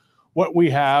now, what we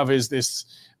have is this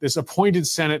appointed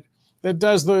Senate that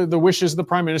does the wishes of the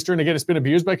Prime Minister. And again, it's been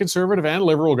abused by Conservative and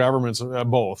Liberal governments,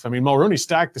 both. I mean, Mulroney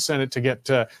stacked the Senate to get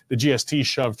the GST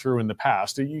shoved through in the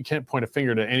past. You can't point a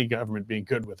finger to any government being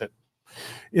good with it.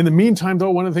 In the meantime,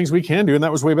 though, one of the things we can do, and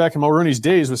that was way back in Mulroney's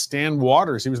days, was Stan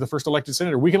Waters. He was the first elected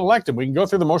senator. We can elect him. We can go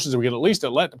through the motions, and we can at least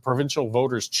let the provincial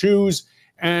voters choose,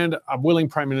 and a willing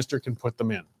Prime Minister can put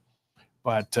them in.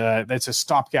 But that's a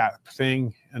stopgap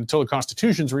thing. Until the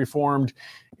Constitution's reformed,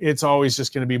 it's always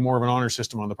just going to be more of an honor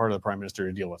system on the part of the Prime Minister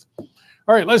to deal with.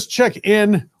 All right, let's check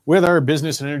in with our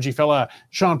business and energy fella,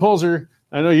 Sean Pulzer.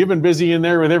 I know you've been busy in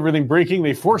there with everything breaking.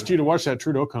 They forced you to watch that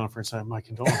Trudeau conference. My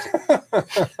condolences.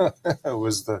 It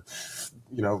was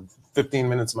 15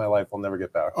 minutes of my life I'll never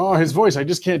get back. Oh, his voice. I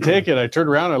just can't take it. I turned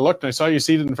around, I looked, and I saw you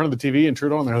seated in front of the TV and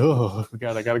Trudeau, and oh,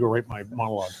 God, I got to go write my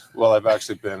monologue. Well, I've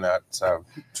actually been at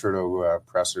Trudeau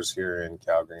pressers here in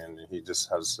Calgary, and he just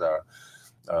has,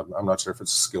 I'm not sure if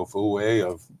it's a skillful way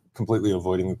of completely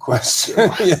avoiding the question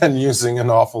and using an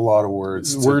awful lot of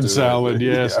words. Word salad,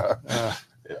 yes. Yeah.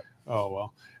 Oh,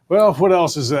 well. Well, what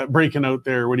else is breaking out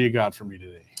there? What do you got for me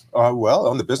today? Well,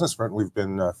 on the business front, we've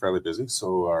been fairly busy.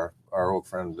 So our old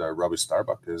friend Robbie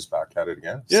Starbuck is back at it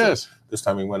again. Yes. So this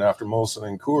time he went after Molson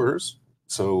and Coors.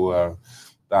 So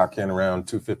back in around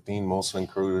 2015, Molson and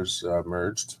Coors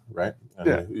merged, right? And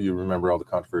yeah. You remember all the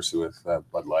controversy with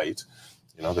Bud Light.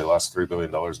 They lost $3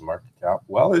 billion in market cap.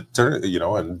 Well, it turned,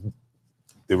 and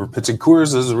they were pitching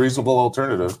Coors as a reasonable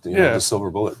alternative, the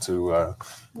silver bullet to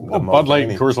Bud Light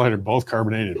and Coors Light are both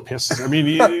carbonated piss. I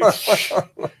mean,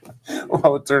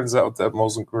 well, it turns out that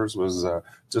Molson Coors was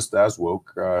just as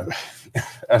woke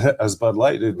as Bud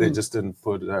Light. They just didn't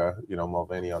put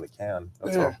Mulvaney on the can.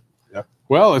 That's all. Yeah.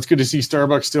 Well, it's good to see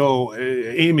Starbucks still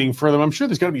aiming for them. I'm sure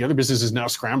there's got to be other businesses now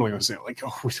scrambling and saying, like,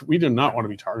 oh, we do not want to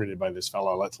be targeted by this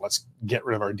fellow. Let's get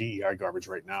rid of our DEI garbage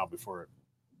right now before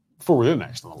we're the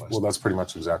next on the list. Well, that's pretty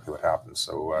much exactly what happened.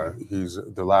 So he's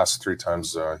the last 3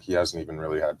 times he hasn't even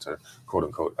really had to quote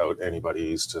unquote out anybody.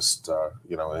 He's just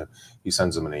he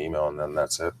sends them an email and then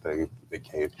that's it. They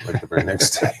cave like the very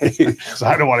next day. So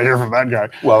I don't want to hear from that guy.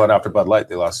 Well, and after Bud Light,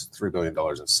 they lost $3 billion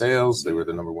in sales. They were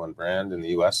the #1 brand in the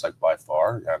U.S. like by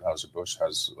far. Anheuser-Busch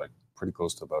has like pretty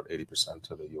close to about 80%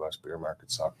 of the U.S. beer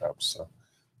market socked up. So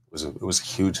it was a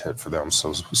huge hit for them.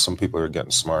 So some people are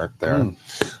getting smart there.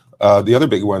 The other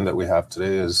big one that we have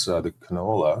today is the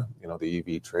canola, the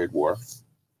EV trade war.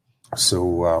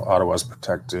 So Ottawa's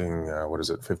protecting,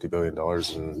 $50 billion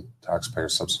in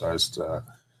taxpayer-subsidized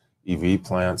EV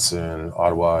plants in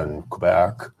Ottawa and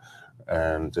Quebec.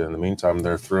 And in the meantime,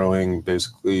 they're throwing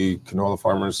basically canola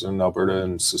farmers in Alberta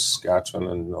and Saskatchewan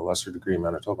and a lesser degree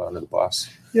Manitoba under the bus.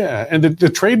 Yeah, and the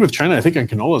trade with China, I think, on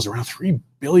canola is around $3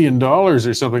 billion or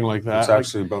something like that. It's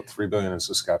actually about $3 billion in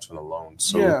Saskatchewan alone.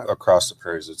 So across the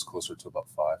prairies, it's closer to about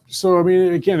 5. So, I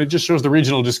mean, again, it just shows the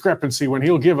regional discrepancy when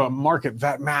he'll give a market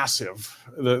that massive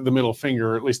the middle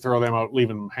finger, or at least throw them out, leave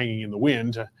them hanging in the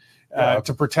wind.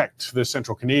 To protect the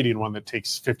central Canadian one that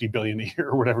takes $50 billion a year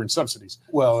or whatever in subsidies.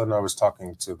 Well, and I was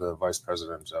talking to the vice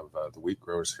president of the wheat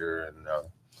growers here, and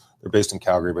they're based in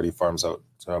Calgary, but he farms out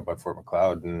by Fort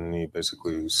Macleod, and he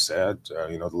basically said,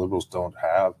 the Liberals don't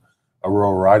have a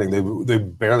rural riding. They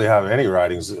barely have any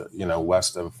ridings,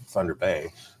 west of Thunder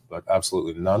Bay, but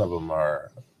absolutely none of them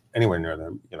are anywhere near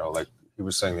them. Like he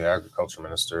was saying, the agriculture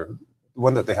minister, the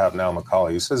one that they have now,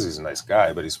 Macaulay, he says he's a nice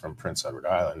guy, but he's from Prince Edward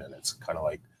Island, and it's kind of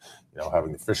like,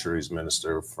 having the fisheries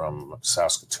minister from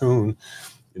Saskatoon,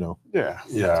 he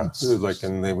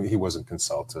wasn't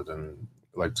consulted, and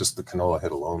like just the canola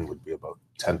hit alone would be about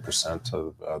 10%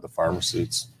 of the farm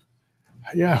receipts.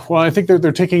 Yeah, well, I think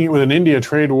they're taking it with an India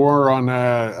trade war on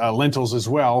lentils as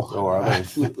well. Oh, are they?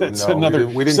 That's No, another.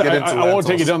 we didn't get into I won't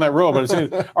take you lentils. down that road, but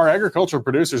it's, our agricultural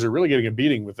producers are really getting a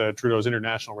beating with Trudeau's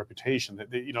international reputation.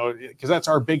 That you know, because that's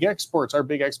our big exports. Our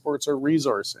big exports are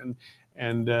resource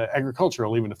and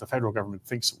agricultural. Even if the federal government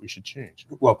thinks that we should change.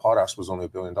 Well, potash was only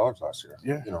 $1 billion last year.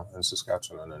 Yeah. You know, in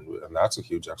Saskatchewan, and that's a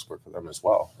huge export for them as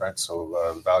well, right?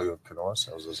 So the value of canola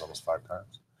sales is almost 5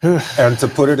 times. And to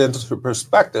put it into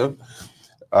perspective,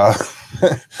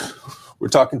 we're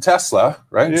talking Tesla,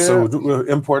 right? Yeah. So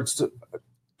imports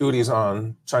duties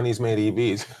on Chinese-made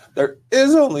EVs. There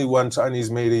is only one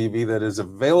Chinese-made EV that is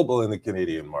available in the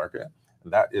Canadian market,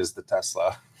 and that is the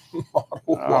Tesla Model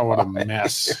Y. Oh, what a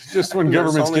mess! Just when There's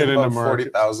governments only get into about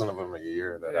market. 40,000 of them a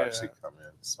year that Yeah. actually come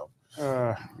in. So,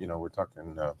 you know, we're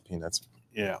talking peanuts.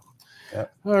 Yeah. Yeah.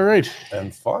 All right.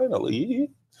 And finally,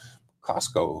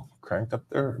 Costco cranked up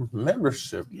their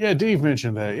membership. Yeah, Dave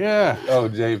mentioned that. Yeah. Oh,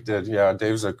 Dave did. Yeah,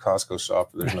 Dave's a Costco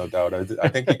shopper. There's no doubt. I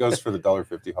think he goes for the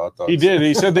 $1.50 hot dogs. He did.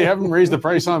 He said they haven't raised the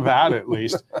price on that at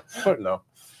least. But no.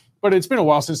 But it's been a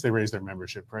while since they raised their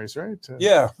membership price, right?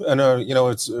 Yeah, and you know,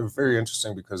 it's very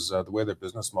interesting because the way their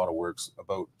business model works,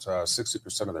 about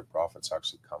 60% of their profits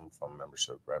actually come from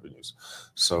membership revenues.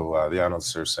 So the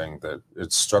analysts are saying that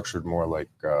it's structured more like,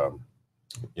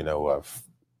 you know,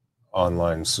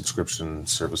 online subscription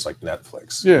service like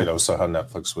Netflix. Yeah. You know, so how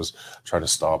Netflix was trying to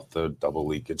stop the double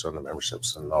leakage on the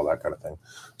memberships and all that kind of thing.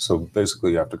 So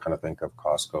basically, you have to kind of think of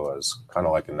Costco as kind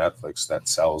of like a Netflix that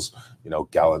sells, you know,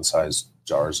 gallon-sized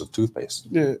jars of toothpaste.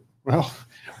 Yeah. Well,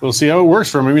 we'll see how it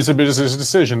works for them. It's a business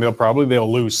decision.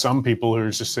 They'll lose some people who are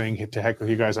just saying, to heck with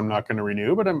you guys, I'm not going to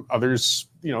renew. But others,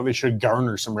 you know, they should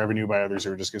garner some revenue by others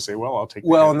who are just going to say, well, I'll take.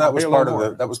 Well, and that was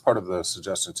part of the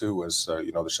suggestion too, was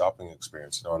you know, the shopping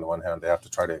experience. You know, on the one hand, they have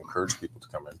to try to encourage people to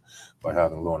come in by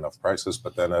having low enough prices,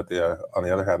 but then on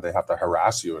the other hand, they have to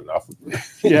harass you enough,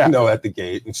 yeah, you know, at the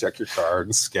gate and check your card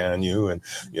and scan you and,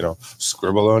 you know,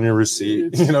 scribble on your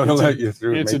receipt, you know, to let you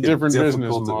through. It's a different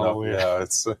business model. Yeah,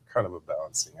 it's kind of a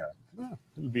balancing act. Yeah,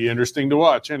 it'll be interesting to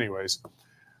watch, anyways.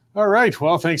 All right.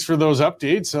 Well, thanks for those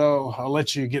updates. I'll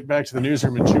let you get back to the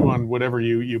newsroom and chew on whatever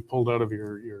you pulled out of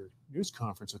your news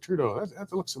conference with Trudeau.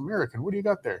 That looks American. What do you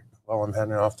got there? Well, I'm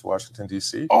heading off to Washington,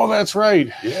 D.C. Oh, that's right.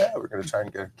 Yeah, we're going to try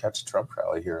and catch a Trump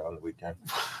rally here on the weekend.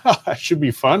 That should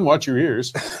be fun. Watch your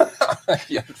ears.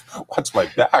 Yeah, watch my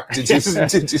back. Did you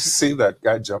see that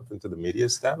guy jump into the media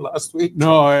stand last week?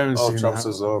 No, I haven't seen Trump that.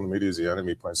 says, the media's the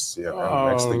enemy, points to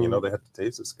CNN. Next thing you know, they had to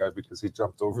tase this guy because he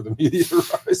jumped over the media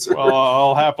riser. Well,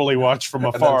 I'll happily watch from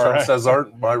afar. And then Trump says,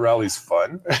 aren't my rallies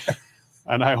fun?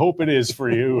 And I hope it is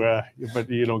for you, but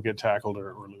you don't get tackled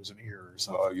or lose an ear or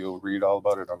something. You'll read all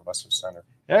about it on Western Center.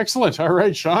 Excellent. All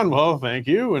right, Sean. Well, thank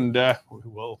you. And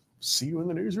we'll see you in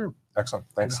the newsroom. Excellent.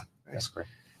 Thanks. That's great.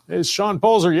 It's Sean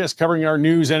Polzer, yes, covering our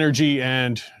news, energy,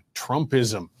 and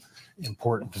Trumpism.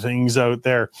 Important things out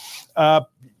there.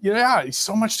 Yeah,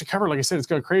 so much to cover. Like I said, it's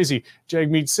got crazy.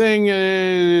 Jagmeet Singh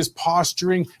is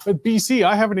posturing, but BC,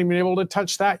 I haven't even been able to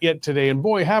touch that yet today. And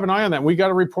boy, have an eye on that. We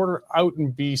got a reporter out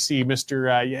in BC, Mr.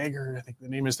 Yeager, I think the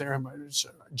name is there.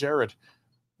 Jared.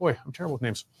 Boy, I'm terrible with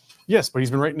names. Yes, but he's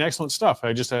been writing excellent stuff.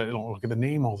 I just don't look at the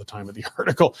name all the time of the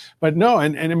article. But no,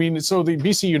 and I mean, so the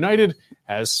BC United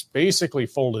has basically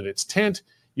folded its tent.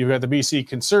 You've got the BC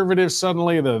Conservatives,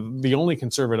 suddenly the only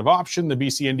conservative option. The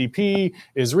BC NDP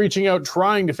is reaching out,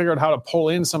 trying to figure out how to pull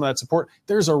in some of that support.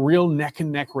 There's a real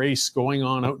neck-and-neck race going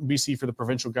on out in BC for the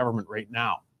provincial government right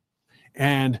now.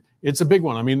 And it's a big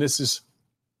one. I mean, this is,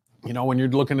 you know, when you're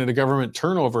looking at a government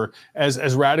turnover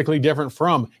as radically different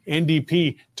from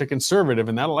NDP to Conservative,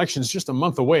 and that election is just a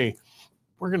month away,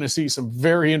 we're going to see some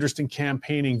very interesting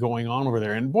campaigning going on over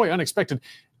there. And boy, unexpected.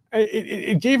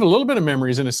 It gave a little bit of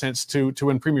memories, in a sense, to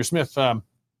when Premier Smith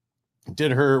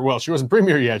did her, well, she wasn't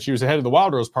Premier yet. She was the head of the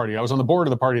Wild Rose Party. I was on the board of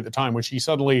the party at the time when she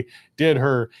suddenly did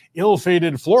her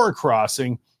ill-fated floor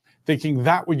crossing, thinking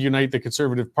that would unite the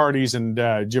Conservative parties and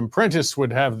Jim Prentice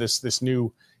would have this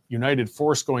new united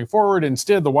force going forward.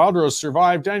 Instead, the Wild Rose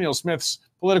survived. Danielle Smith's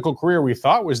political career we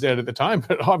thought was dead at the time,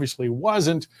 but obviously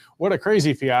wasn't. What a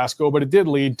crazy fiasco, but it did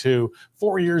lead to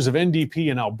 4 years of NDP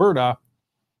in Alberta.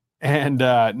 And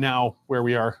now where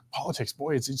we are, politics,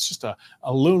 boy, it's just a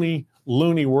loony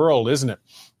world, isn't it?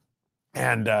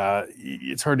 And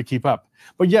it's hard to keep up.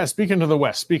 But yeah, speaking of the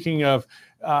West, speaking of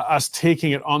us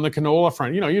taking it on the canola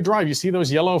front, you know, you drive, you see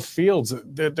those yellow fields.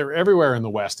 They're everywhere in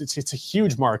the West. It's a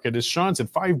huge market. As Sean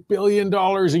said, $5 billion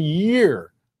a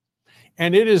year.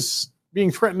 And it is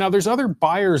being threatened. Now, there's other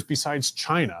buyers besides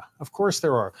China. Of course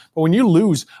there are. But when you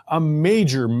lose a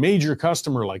major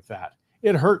customer like that,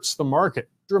 it hurts the market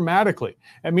dramatically.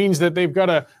 It means that they've got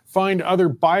to find other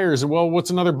buyers. Well, what's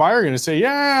another buyer going to say?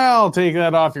 Yeah, I'll take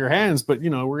that off your hands, but we're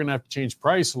going to have to change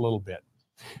price a little bit.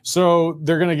 So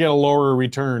they're going to get a lower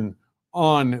return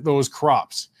on those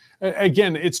crops.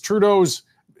 Again, it's Trudeau's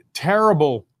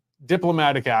terrible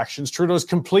diplomatic actions, Trudeau's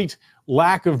complete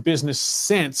lack of business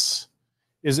sense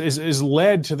is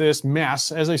led to this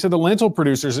mess. As I said, the lentil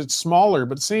producers, it's smaller,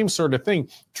 but same sort of thing.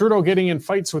 Trudeau getting in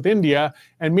fights with India,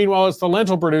 and meanwhile, it's the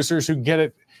lentil producers who get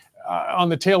it on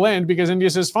the tail end because India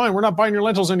says, fine, we're not buying your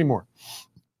lentils anymore.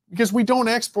 Because we don't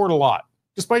export a lot.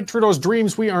 Despite Trudeau's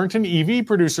dreams, we aren't an EV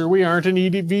producer. We aren't an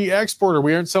EV exporter.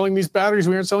 We aren't selling these batteries.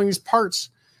 We aren't selling these parts.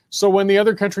 So when the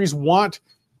other countries want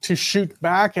to shoot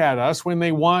back at us, when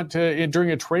they want to,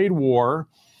 during a trade war,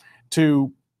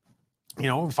 to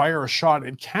fire a shot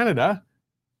at Canada,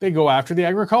 they go after the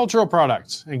agricultural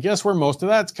products. And guess where most of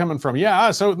that's coming from? Yeah,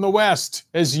 us out in the West,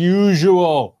 as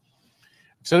usual.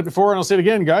 I've said it before and I'll say it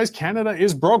again, guys. Canada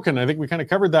is broken. I think we kind of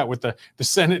covered that with the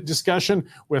Senate discussion,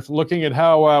 with looking at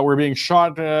how we're being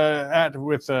shot at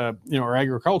with our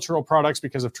agricultural products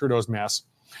because of Trudeau's mess.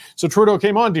 So Trudeau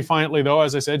came on defiantly, though,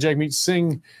 as I said, Jagmeet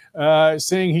Singh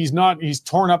saying he's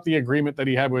torn up the agreement that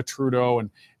he had with Trudeau,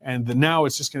 and now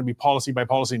it's just going to be policy by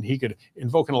policy, and he could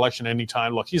invoke an election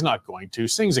anytime. Look, he's not going to.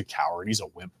 Singh's a coward. He's a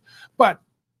wimp. But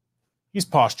he's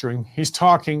posturing. He's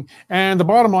talking. And the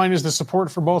bottom line is the support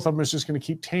for both of them is just going to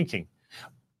keep tanking.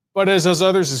 But as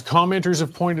others, as commenters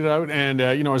have pointed out, and,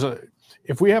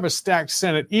 if we have a stacked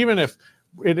Senate, even if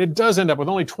it does end up with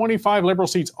only 25 Liberal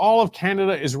seats, all of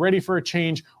Canada is ready for a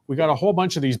change. We got a whole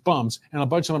bunch of these bums, and a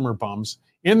bunch of them are bums,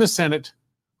 in the Senate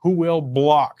who will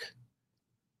block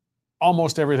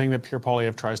almost everything that Pierre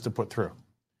Poilievre tries to put through.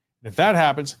 If that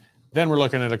happens, then we're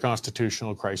looking at a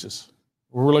constitutional crisis.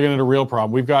 We're looking at a real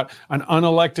problem. We've got an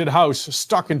unelected House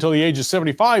stuck until the age of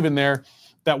 75 in there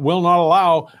that will not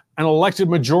allow an elected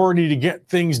majority to get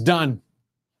things done.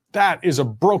 That is a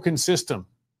broken system,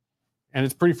 and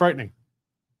it's pretty frightening.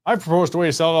 I've proposed a way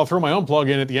to sell it. I'll throw my own plug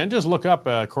in at the end. Just look up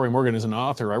Cory Morgan as an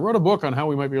author. I wrote a book on how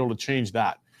we might be able to change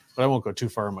that, but I won't go too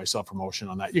far in my self-promotion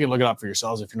on that. You can look it up for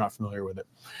yourselves if you're not familiar with it.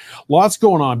 Lots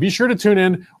going on. Be sure to tune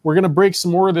in. We're going to break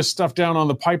some more of this stuff down on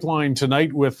the pipeline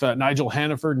tonight with Nigel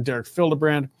Hannaford and Derek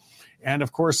Fildebrand. And,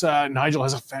 of course, Nigel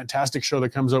has a fantastic show that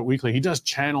comes out weekly. He does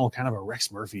channel kind of a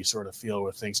Rex Murphy sort of feel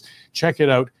with things. Check it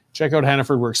out. Check out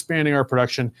Hannaford. We're expanding our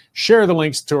production. Share the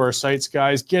links to our sites,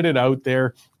 guys. Get it out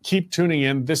there. Keep tuning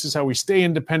in. This is how we stay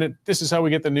independent. This is how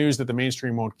we get the news that the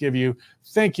mainstream won't give you.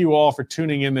 Thank you all for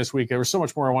tuning in this week. There was so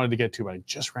much more I wanted to get to, but I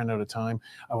just ran out of time.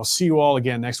 I will see you all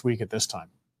again next week at this time.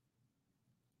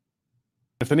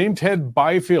 If the name Ted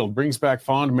Byfield brings back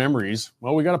fond memories,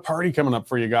 well, we got a party coming up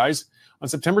for you guys. On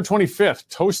September 25th,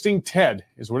 Toasting Ted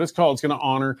is what it's called. It's going to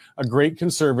honor a great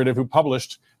conservative who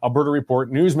published Alberta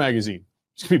Report news magazine.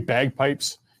 It's going to be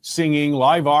bagpipes, singing,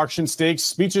 live auction, stakes,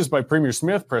 speeches by Premier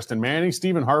Smith, Preston Manning,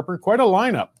 Stephen Harper, quite a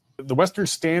lineup. The Western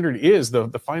Standard is the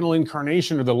final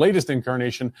incarnation, or the latest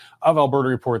incarnation of Alberta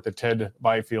Report that Ted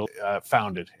Byfield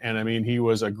founded. And I mean, he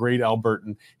was a great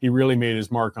Albertan. He really made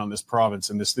his mark on this province,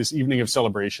 and this evening of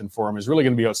celebration for him is really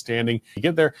going to be outstanding. You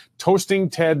get there,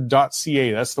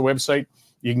 toastingted.ca. That's the website.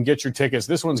 You can get your tickets.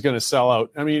 This one's going to sell out.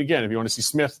 I mean, again, if you want to see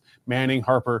Smith, Manning,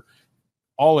 Harper,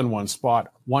 all in one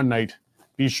spot, one night,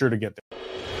 be sure to get there.